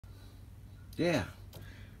yeah,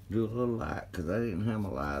 do a little light because I didn't have my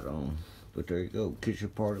light on. But there you go, kitchen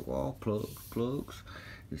party wall plugs.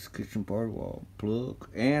 This kitchen party wall plug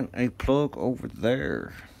and a plug over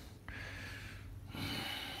there.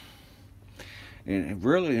 And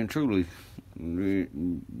really and truly,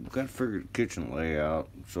 got to figure the kitchen layout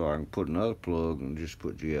so I can put another plug and just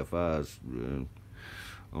put GFIs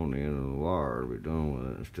on the end of the wire to be done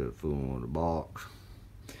with it instead of fooling with the box.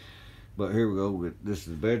 But here we go. This is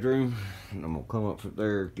the bedroom. And I'm going to come up from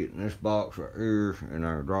there, get in this box right here, and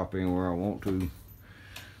I can drop in where I want to.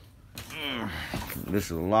 This is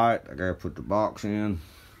the light. I got to put the box in.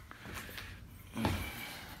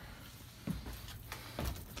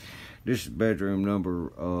 This is bedroom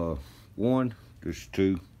number 1. This is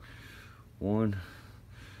 2. 1.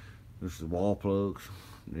 This is the wall plugs.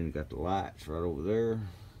 And then you got the lights right over there.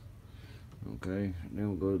 Okay. And then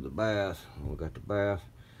we'll go to the bath. We got the bath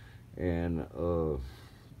and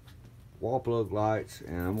wall plug lights,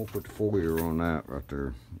 and I'm gonna put the foyer on that right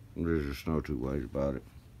there. There's just no two ways about it.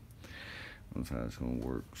 That's how it's gonna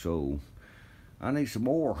work. So I need some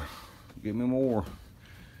more. Give me more.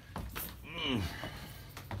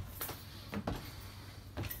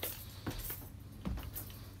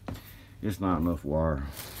 It's not enough wire.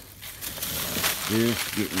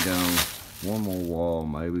 Just getting down one more wall,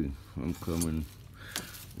 maybe. I'm coming.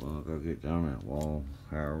 Well, I gotta get down that wall,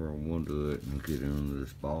 however I want to do it, and get into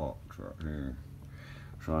this box right here.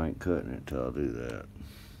 So I ain't cutting it till I do that.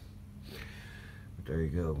 But there you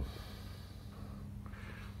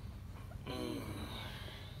go.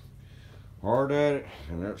 Hard at it,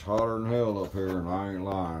 and it's hotter than hell up here, and I ain't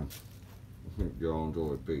lying. Y'all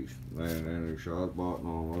enjoy peace. Man, and the shot button on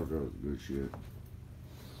all that other good shit.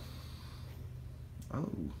 Oh.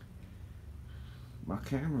 My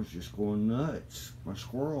camera's just going nuts. My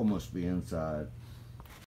squirrel must be inside.